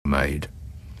made.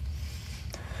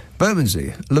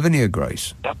 Bermondsey, Lavinia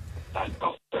Grace.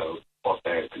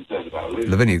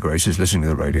 Lavinia Grace is listening to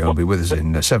the radio. I'll be with us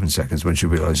in 7 seconds when she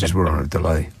realises we're on a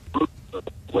delay.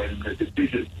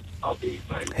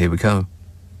 Here we go.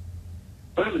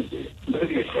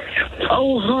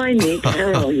 Oh, hi, Nick.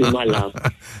 How are you, my love?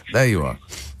 There you are.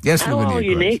 Yes, How Lavinia are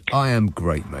you, Grace. Nick? I am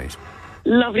great, mate.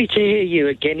 Lovely to hear you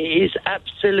again. It is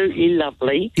absolutely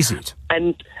lovely. Is it?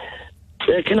 And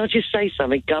can I just say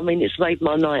something? I mean, it's made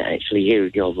my night, actually,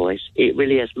 hearing your voice. It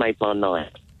really has made my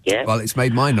night. Yeah. Well, it's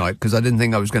made my night because I didn't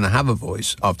think I was going to have a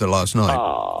voice after last night,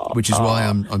 which is why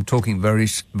I'm talking very,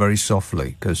 very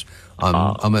softly because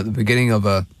I'm at the beginning of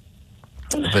a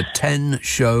 10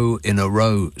 show in a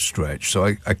row stretch, so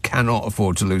I cannot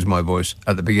afford to lose my voice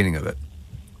at the beginning of it.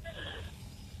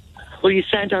 Well, you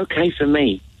sound okay for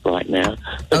me right now.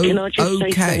 But can I just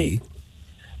say something?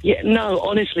 Yeah. No,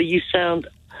 honestly, you sound.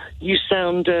 Yes.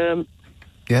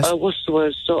 What's the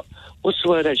word? What's the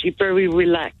word? Actually, very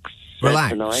relaxed.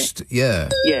 Relaxed, yeah.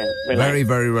 Yeah, relaxed. Very,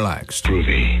 very relaxed.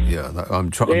 Groovy. Yeah,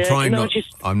 I'm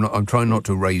trying not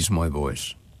to raise my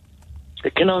voice.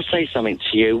 Can I say something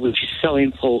to you, which is so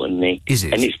important, Nick? Is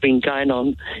it? And it's been going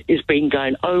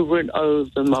over and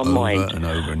over my mind. Over and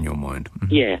over in your mind.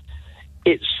 Mm-hmm. Yeah.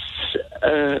 It's,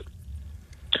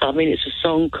 it's a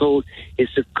song called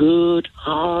It's a Good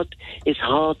Heart, It's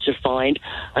Hard to Find.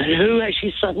 And who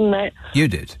actually sung that? You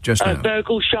did, just now.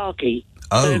 Virgil Sharkey.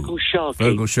 Oh,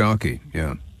 Virgil Sharkey,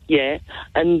 yeah. Yeah,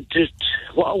 and just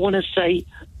what I want to say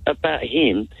about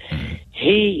him,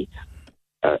 he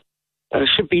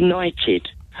should be knighted.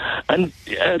 And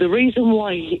the reason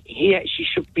why he actually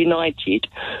should be knighted,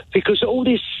 because all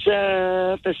this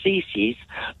facetious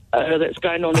that's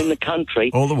going on in the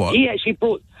country... All the what? He actually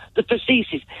brought the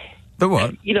facetious... The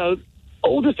what?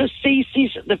 All the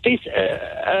facetious,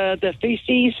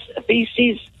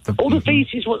 all the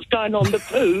feces, what's going on, the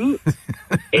poo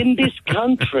in this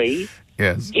country.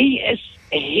 Yes, he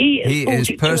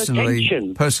is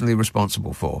personally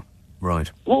responsible for.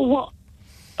 Right. Well, what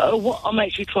I'm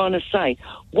actually trying to say,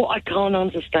 what I can't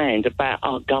understand about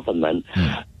our government,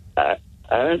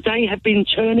 they have been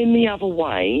turning the other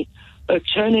way,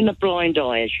 turning a blind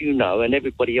eye, as you know, and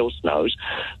everybody else knows,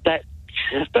 that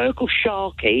Virgil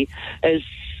Sharkey has,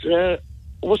 sort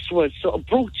of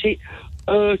brought it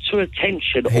to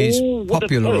attention.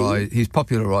 He's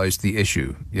popularised the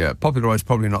issue. Yeah, popularised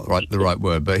probably not the right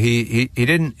word, but he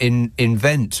didn't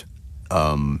invent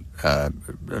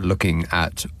looking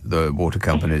at the water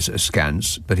companies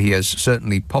askance, but he has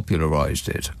certainly popularised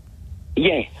it.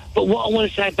 Yeah, but what I want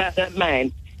to say about that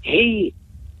man, he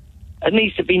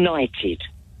needs to be knighted.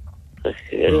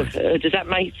 Does that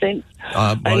make sense?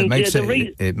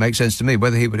 It makes sense to me.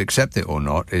 Whether he would accept it or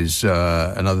not is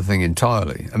another thing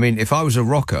entirely. I mean, if I was a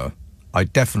rocker, I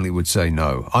definitely would say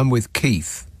no. I'm with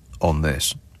Keith on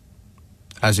this,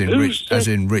 as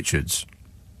in Richards.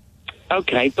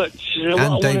 Okay, but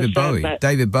and David Bowie.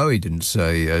 David Bowie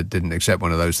didn't accept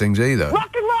one of those things either.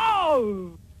 Rock and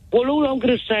roll. Well, all I'm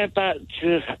going to say about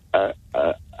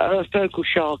Virgil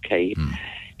Sharkey,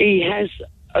 he has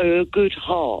a good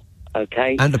heart.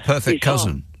 Okay, and a perfect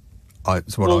cousin.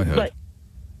 That's what I heard.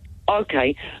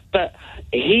 But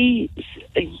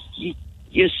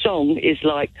your song is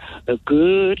like a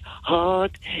good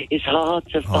heart is hard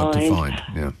to find.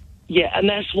 Yeah. Yeah, and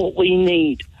that's what we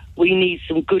need. We need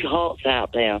some good hearts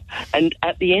out there. And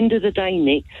at the end of the day,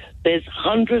 Nick, there's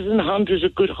hundreds and hundreds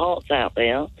of good hearts out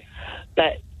there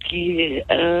that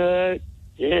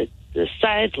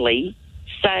sadly,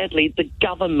 the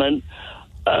government.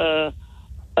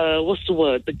 What's the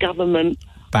word? The government...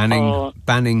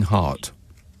 Banning heart.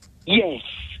 Yes,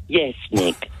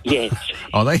 Nick, yes.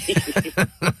 Are they?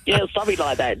 Yeah, something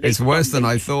like that, Nick. It's worse than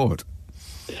I thought.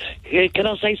 Can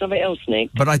I say something else,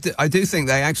 Nick? But I do think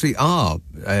they actually are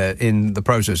in the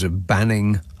process of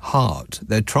banning heart.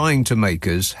 They're trying to make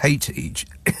us hate each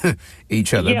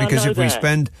other, because if we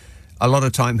spend a lot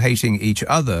of time hating each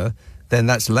other, then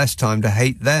that's less time to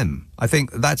hate them. I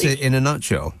think that's it in a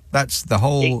nutshell. That's the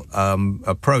whole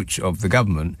approach of the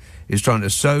government, is trying to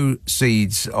sow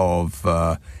seeds of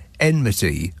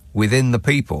enmity within the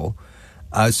people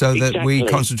so that we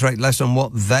concentrate less on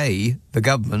what they, the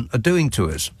government, are doing to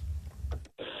us.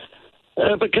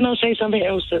 But can I say something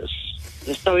else that's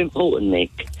so important,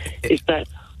 Nick, is that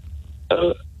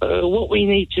what we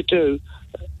need to do,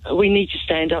 we need to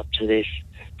stand up to this,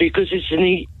 because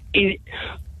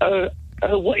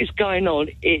what is going on,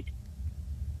 it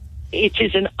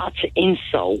is an utter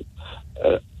insult.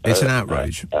 It's an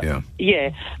outrage, yeah.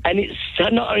 Yeah, and it's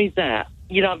not only that,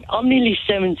 I'm nearly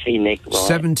 70, Nick, right?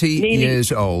 70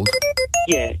 years old.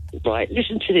 Yeah, right.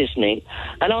 Listen to this, Nick.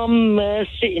 And I'm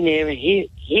sitting here,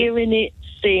 hearing it,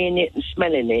 seeing it, and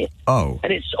smelling it. Oh.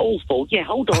 And it's awful. Yeah,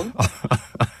 hold on.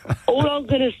 All I'm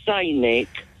going to say, Nick,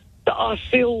 that I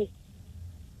feel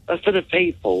for the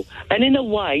people. And in a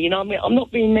way, you know what I mean? I'm not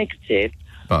being negative,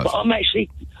 but I'm actually...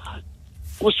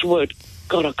 What's the word?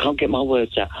 God, I can't get my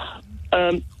words out.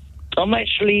 I'm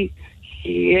actually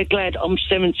glad I'm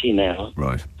 70 now.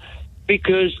 Right.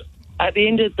 Because at the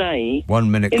end of the day...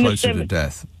 1 minute closer to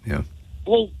death, yeah.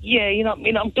 Well, yeah, you know what I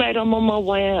mean? I'm glad I'm on my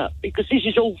way out, because this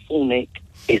is awful, Nick.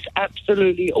 It's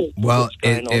absolutely awful. Well,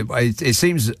 it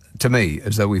seems to me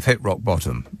as though we've hit rock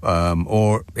bottom,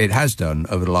 or it has done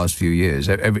over the last few years.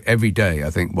 Every day I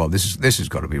think, well, this has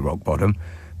got to be rock bottom,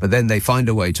 but then they find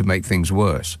a way to make things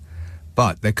worse.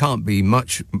 But there can't be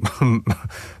much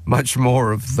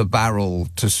more of the barrel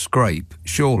to scrape,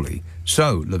 surely.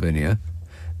 So, Lavinia,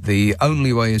 the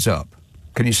only way is up.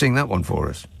 Can you sing that one for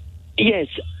us? Yes.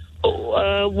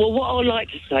 Well, what I like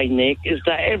to say, Nick, is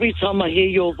that every time I hear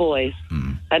your voice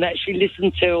and actually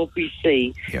listen to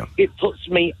LBC, it puts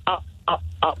me up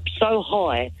so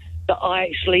high that I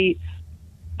actually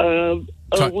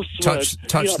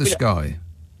touch the sky.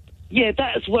 Yeah,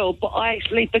 that as well. But I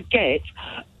actually forget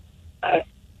that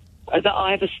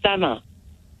I have a stammer.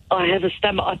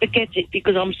 I forget it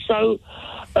because I'm so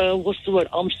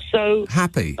I'm so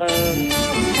happy.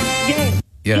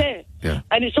 Yeah.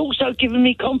 And it's also given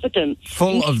me confidence.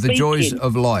 Full of the joys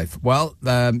of life. Well,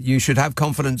 you should have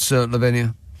confidence,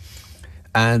 Lavinia,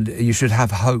 and you should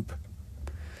have hope,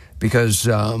 because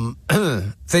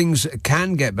things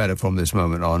can get better from this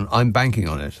moment on. I'm banking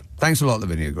on it. Thanks a lot,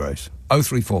 Lavinia Grace.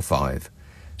 0345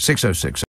 606